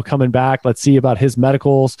Ross, coming back. Let's see about his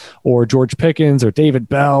medicals, or George Pickens or David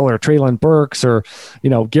Bell or Treylon Burks or,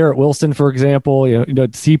 Garrett Wilson, for example,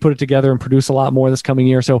 does he put it together and produce a lot more this coming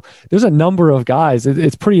year? So there's a number of guys.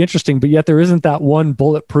 It's pretty interesting, but yet there isn't that one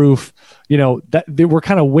bulletproof, that we're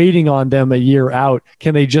kind of waiting on them a year out.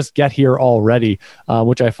 Can they just get here already?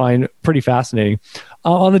 Which I find pretty fascinating.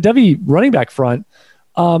 On the Devy running back front,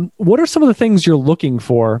 what are some of the things you're looking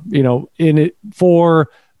for,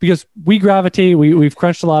 because we gravitate, we've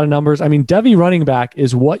crunched a lot of numbers. I mean, Devy running back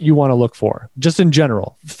is what you want to look for, just in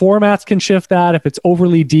general. Formats can shift that. If it's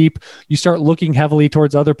overly deep, you start looking heavily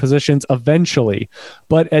towards other positions eventually.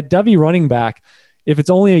 But at Devy running back, if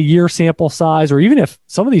it's only a year sample size, or even if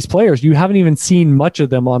some of these players, you haven't even seen much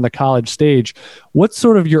of them on the college stage, what's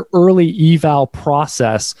sort of your early eval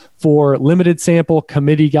process for limited sample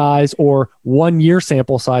committee guys or 1 year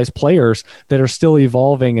sample size players that are still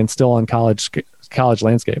evolving and still on college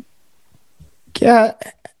landscape? Yeah.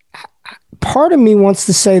 Part of me wants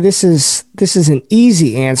to say this is an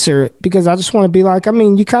easy answer, because I just want to be like,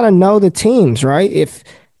 you kind of know the teams, right?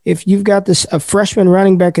 If you've got a freshman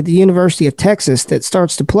running back at the University of Texas that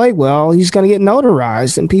starts to play well, he's going to get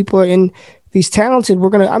notarized, and people are in these talented.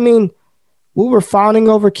 We were fawning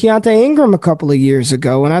over Keontae Ingram a couple of years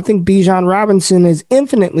ago, and I think Bijan Robinson is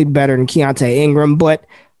infinitely better than Keontae Ingram, but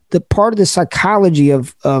the part of the psychology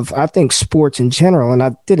of I think sports in general, and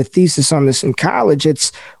I did a thesis on this in college,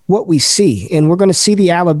 it's what we see. And we're going to see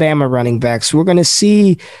the Alabama running backs. We're going to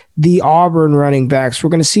see the Auburn running backs. We're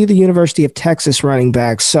going to see the University of Texas running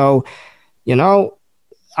backs. So,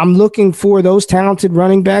 I'm looking for those talented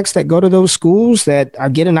running backs that go to those schools that I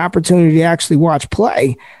get an opportunity to actually watch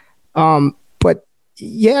play. But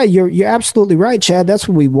yeah, you're absolutely right, Chad. That's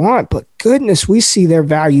what we want. But goodness, we see their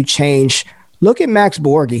value change. Look at Max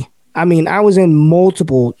Borghi. I was in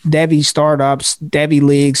multiple Devy startups, Devy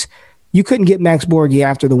leagues. You couldn't get Max Borghi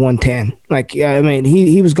after the 110.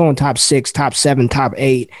 He was going top 6, top 7, top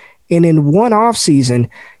 8. And in one offseason,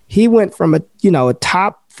 he went from a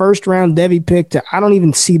top first round Devy pick to, I don't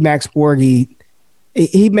even see Max Borghi.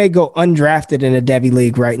 He may go undrafted in a Devy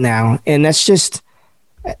league right now. And that's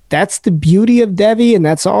the beauty of Devy. And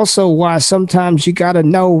that's also why sometimes you got to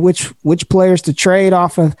know which players to trade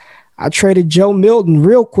off of. I traded Joe Milton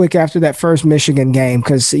real quick after that first Michigan game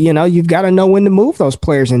because, you've got to know when to move those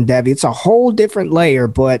players in Devy. It's a whole different layer,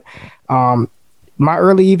 but my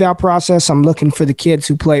early eval process, I'm looking for the kids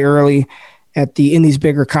who play early in these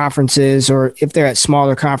bigger conferences, or if they're at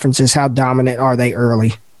smaller conferences, how dominant are they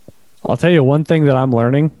early? I'll tell you one thing that I'm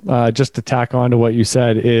learning, just to tack on to what you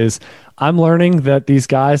said, is I'm learning that these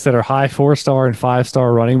guys that are high 4-star and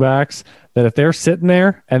 5-star running backs, that if they're sitting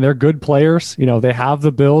there and they're good players, they have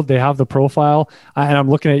the build, they have the profile. And I'm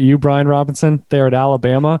looking at you, Brian Robinson, there at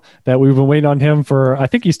Alabama, that we've been waiting on him for, I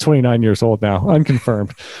think he's 29 years old now,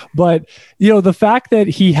 unconfirmed. But, the fact that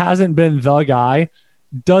he hasn't been the guy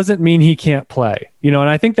doesn't mean he can't play, and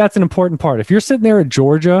I think that's an important part. If you're sitting there at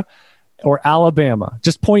Georgia or Alabama,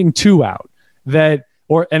 just pointing 2 out,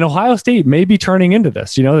 and Ohio State may be turning into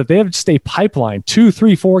this, that they have just a pipeline, 2,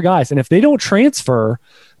 3, 4 guys. And if they don't transfer,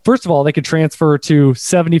 first of all, they could transfer to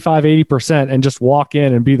 75, 80% and just walk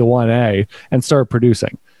in and be the 1A and start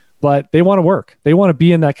producing. But they want to work. They want to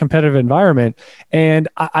be in that competitive environment. And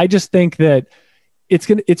I just think that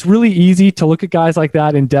it's really easy to look at guys like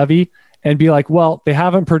that in Devy and be like, well, they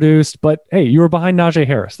haven't produced, but hey, you were behind Najee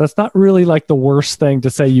Harris. That's not really like the worst thing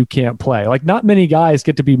to say you can't play. Like, not many guys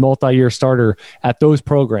get to be multi-year starter at those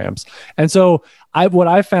programs. And so what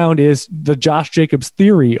I found is the Josh Jacobs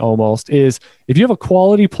theory almost is, if you have a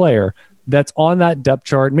quality player that's on that depth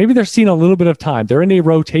chart, maybe they're seeing a little bit of time, they're in a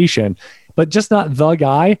rotation, but just not the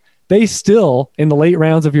guy, they still, in the late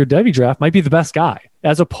rounds of your Devy draft, might be the best guy,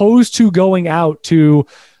 as opposed to going out to,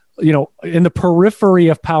 in the periphery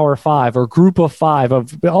of Power 5 or Group of 5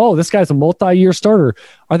 of, this guy's a multi-year starter.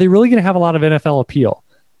 Are they really going to have a lot of NFL appeal?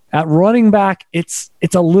 At running back, it's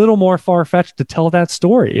a little more far-fetched to tell that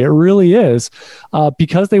story. It really is,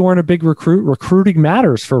 because they weren't a big recruit. Recruiting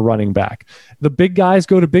matters for running back. The big guys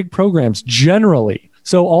go to big programs generally.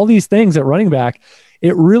 So all these things at running back,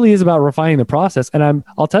 it really is about refining the process. And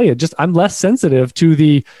I'll tell you, I'm less sensitive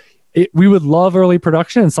to we would love early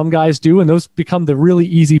production, and some guys do, and those become the really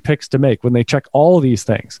easy picks to make when they check all of these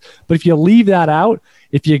things. But if you leave that out,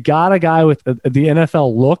 if you got a guy with the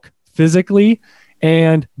NFL look physically,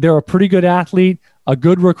 and they're a pretty good athlete, a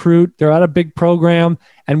good recruit, they're at a big program,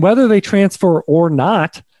 and whether they transfer or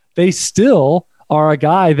not, they still are a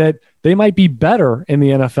guy that they might be better in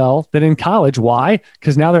the NFL than in college. Why?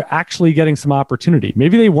 Because now they're actually getting some opportunity.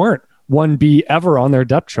 Maybe they weren't 1B ever on their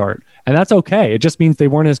depth chart, and that's okay. It just means they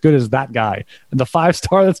weren't as good as that guy, the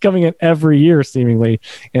 5-star that's coming in every year seemingly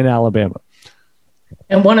in Alabama.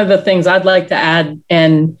 And one of the things I'd like to add,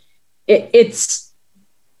 and it's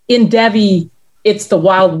in Devy, it's the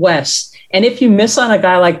Wild West. And if you miss on a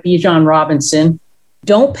guy like Bijan Robinson,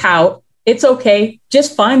 don't pout. It's okay.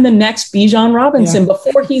 Just find the next Bijan Robinson.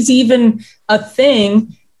 Before he's even a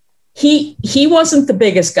thing. He wasn't the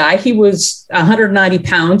biggest guy. He was 190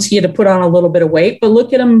 pounds. He had to put on a little bit of weight. But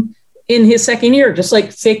look at him in his second year. Just like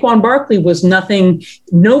Saquon Barkley was nothing.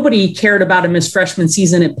 Nobody cared about him his freshman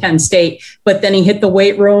season at Penn State. But then he hit the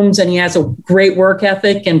weight rooms, and he has a great work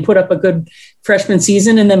ethic and put up a good freshman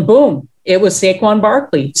season. And then boom, it was Saquon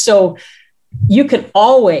Barkley. So you can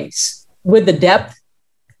always, with the depth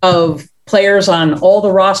of players on all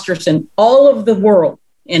the rosters in all of the world,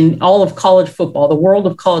 in all of college football, the world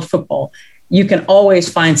of college football, you can always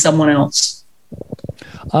find someone else.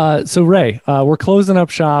 So Ray, we're closing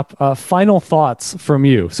up shop. Final thoughts from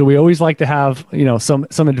you. So we always like to have,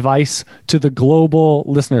 some advice to the global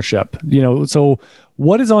listenership, so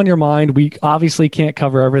what is on your mind? We obviously can't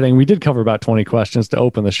cover everything. We did cover about 20 questions to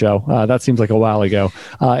open the show. That seems like a while ago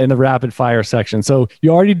in the rapid fire section. So you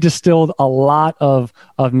already distilled a lot of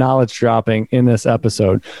knowledge dropping in this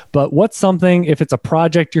episode. But what's something, if it's a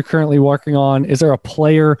project you're currently working on, is there a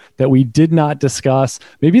player that we did not discuss?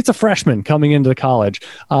 Maybe it's a freshman coming into college.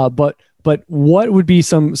 But what would be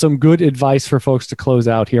some good advice for folks to close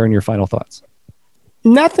out here in your final thoughts?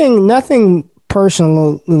 Nothing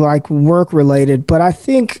personal, like work related, but I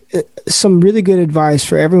think some really good advice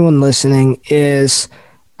for everyone listening is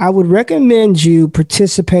I would recommend you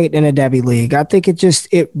participate in a Devy League. I think it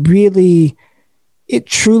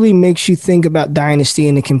truly makes you think about Dynasty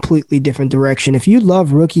in a completely different direction. If you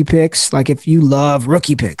love rookie picks,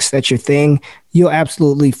 that's your thing, you'll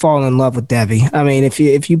absolutely fall in love with Devy. I mean, if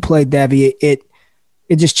you play Devy, it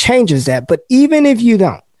just changes that. But even if you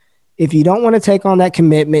don't want to take on that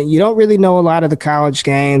commitment, you don't really know a lot of the college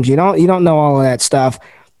games, you don't know all of that stuff,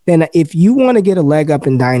 then if you want to get a leg up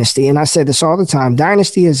in Dynasty, and I say this all the time,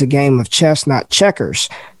 Dynasty is a game of chess, not checkers.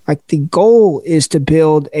 Like, the goal is to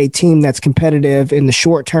build a team that's competitive in the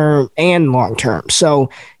short term and long term. So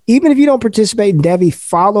even if you don't participate in Devy,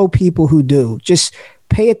 follow people who do. Just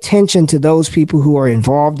pay attention to those people who are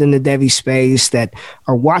involved in the Devy space, that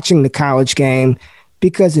are watching the college game,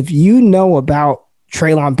 because if you know about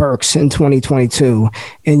Treylon Burks in 2022,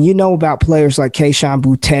 and you know about players like Kayshon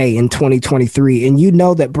Boutte in 2023, and you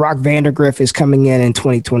know that Brock Vandergriff is coming in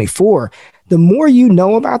 2024, the more you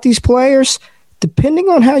know about these players, depending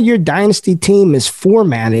on how your dynasty team is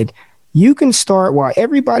formatted, you can start, while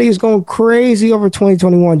everybody is going crazy over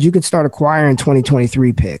 2021, you could start acquiring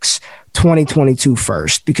 2023 picks, 2022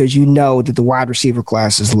 first, because you know that the wide receiver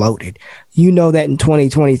class is loaded. You know that in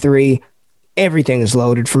 2023, everything is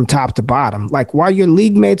loaded from top to bottom. Like, while your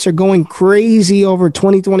league mates are going crazy over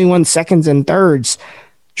 2021 seconds and thirds,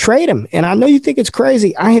 trade them. And I know you think it's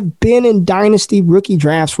crazy. I have been in dynasty rookie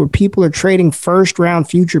drafts where people are trading first round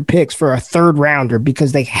future picks for a third rounder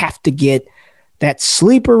because they have to get that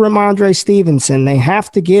sleeper Ramondre Stevenson. They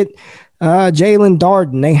have to get Jalen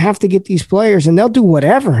Darden. They have to get these players, and they'll do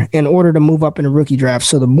whatever in order to move up in a rookie draft.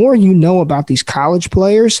 So the more you know about these college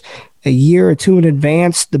players a year or two in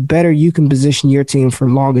advance, the better you can position your team for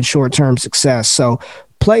long and short-term success. So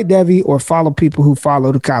play Devy or follow people who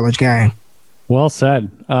follow the college game. Well said.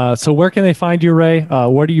 So where can they find you, Ray?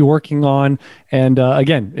 What are you working on? And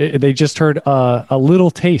again, they just heard a little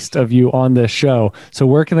taste of you on this show. So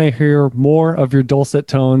where can they hear more of your dulcet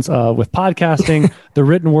tones with podcasting, the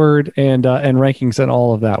written word, and rankings and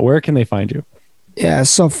all of that? Where can they find you? Yeah,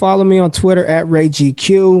 so follow me on Twitter at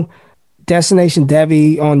RayGQ. Destination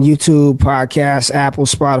Devy on YouTube, podcasts, Apple,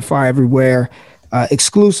 Spotify, everywhere.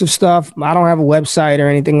 Exclusive stuff. I don't have a website or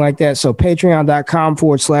anything like that. So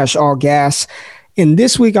patreon.com/allgas. And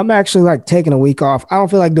this week, I'm actually taking a week off. I don't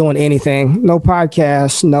feel like doing anything. No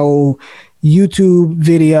podcasts, no YouTube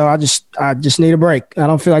video. I just need a break. I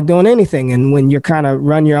don't feel like doing anything. And when you're kind of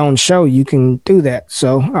run your own show, you can do that.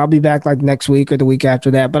 So I'll be back like next week or the week after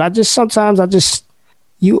that. But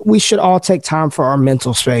we should all take time for our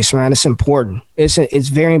mental space, man. It's important. It's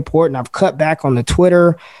very important. I've cut back on the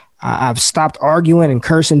Twitter. I've stopped arguing and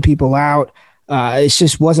cursing people out. It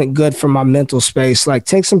just wasn't good for my mental space. Like,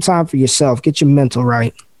 take some time for yourself. Get your mental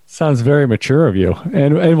right. Sounds very mature of you.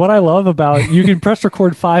 And what I love about, you can press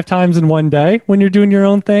record 5 times in one day when you're doing your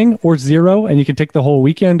own thing, or 0, and you can take the whole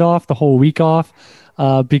weekend off, the whole week off,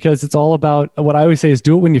 because it's all about, what I always say is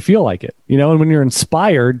do it when you feel like it, and when you're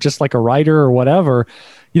inspired, just like a writer or whatever,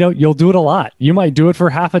 you'll do it a lot. You might do it for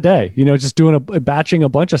half a day, just batching a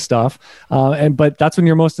bunch of stuff. But that's when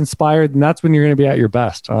you're most inspired, and that's when you're going to be at your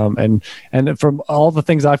best. And from all the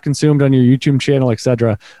things I've consumed on your YouTube channel,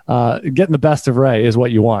 etc., getting the best of Ray is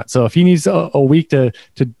what you want. So if he needs a week to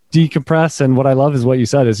decompress, and what I love is what you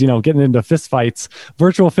said is, getting into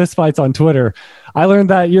virtual fist fights on Twitter. I learned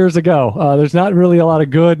that years ago. There's not really a lot of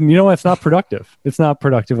good, and it's not productive. It's not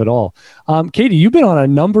productive at all. Katie, you've been on a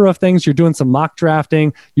number of things. You're doing some mock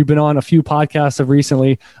drafting. You've been on a few podcasts of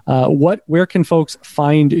recently. Where can folks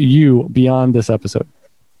find you beyond this episode?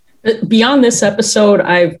 Beyond this episode,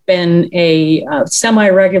 I've been a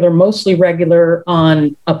semi-regular, mostly regular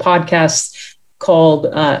on a podcast called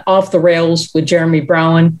Off the Rails with Jeremy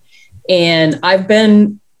Browen. And I've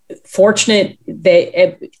been fortunate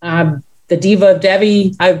that the Diva of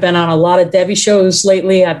Devi, I've been on a lot of Devi shows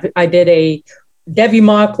lately. I did a Devi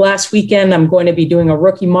mock last weekend. I'm going to be doing a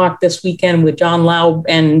rookie mock this weekend with John Laub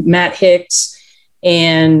and Matt Hicks.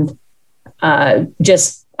 And I'm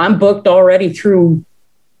booked already through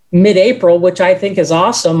mid-April, which I think is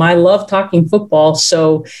awesome. I love talking football.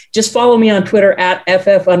 So just follow me on Twitter at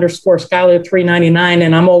FF_Skyler399.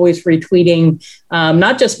 And I'm always retweeting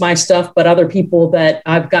not just my stuff, but other people that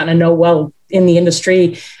I've gotten to know well in the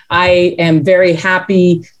industry. I am very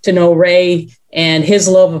happy to know Ray and his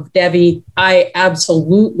love of Devi. I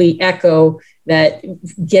absolutely echo that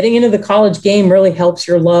getting into the college game really helps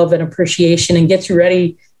your love and appreciation and gets you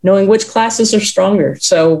ready knowing which classes are stronger.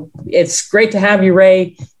 So it's great to have you,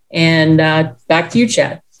 Ray. And back to you,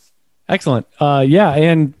 Chad. Excellent.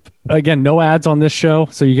 And again, no ads on this show,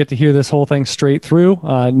 so you get to hear this whole thing straight through.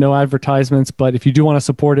 No advertisements, but if you do want to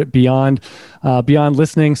support it beyond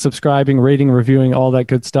listening, subscribing, rating, reviewing, all that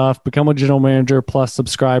good stuff, become a general manager plus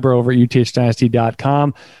subscriber over at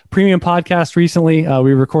uthdynasty.com. Premium podcast recently.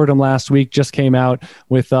 We recorded them last week, just came out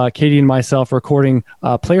with Katie and myself recording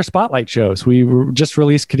player spotlight shows. We just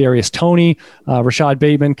released Kadarius Toney, Rashad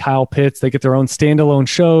Bateman, Kyle Pitts. They get their own standalone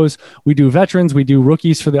shows. We do veterans, we do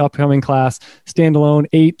rookies for the upcoming class, standalone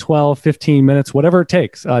 8, 12, 15 minutes, whatever it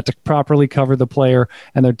takes to properly cover the player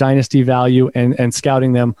and their dynasty value and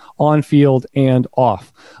scouting them on field and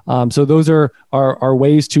off. So those are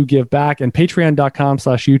ways to give back. And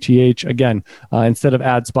patreon.com/UTH, again, instead of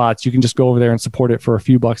ad spots, you can just go over there and support it for a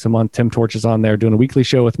few bucks a month. Tim Torch is on there doing a weekly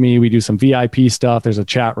show with me. We do some VIP stuff. There's a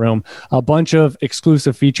chat room, a bunch of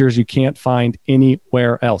exclusive features you can't find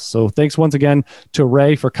anywhere else. So thanks once again to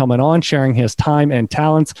Ray for coming on, sharing his time and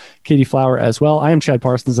talents. Katie Flower as well. I am Chad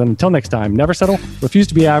Parsons, and until next time, never settle, refuse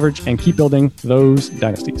to be average, and keep building those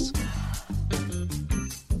dynasties.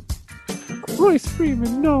 Royce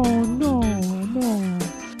Freeman, no.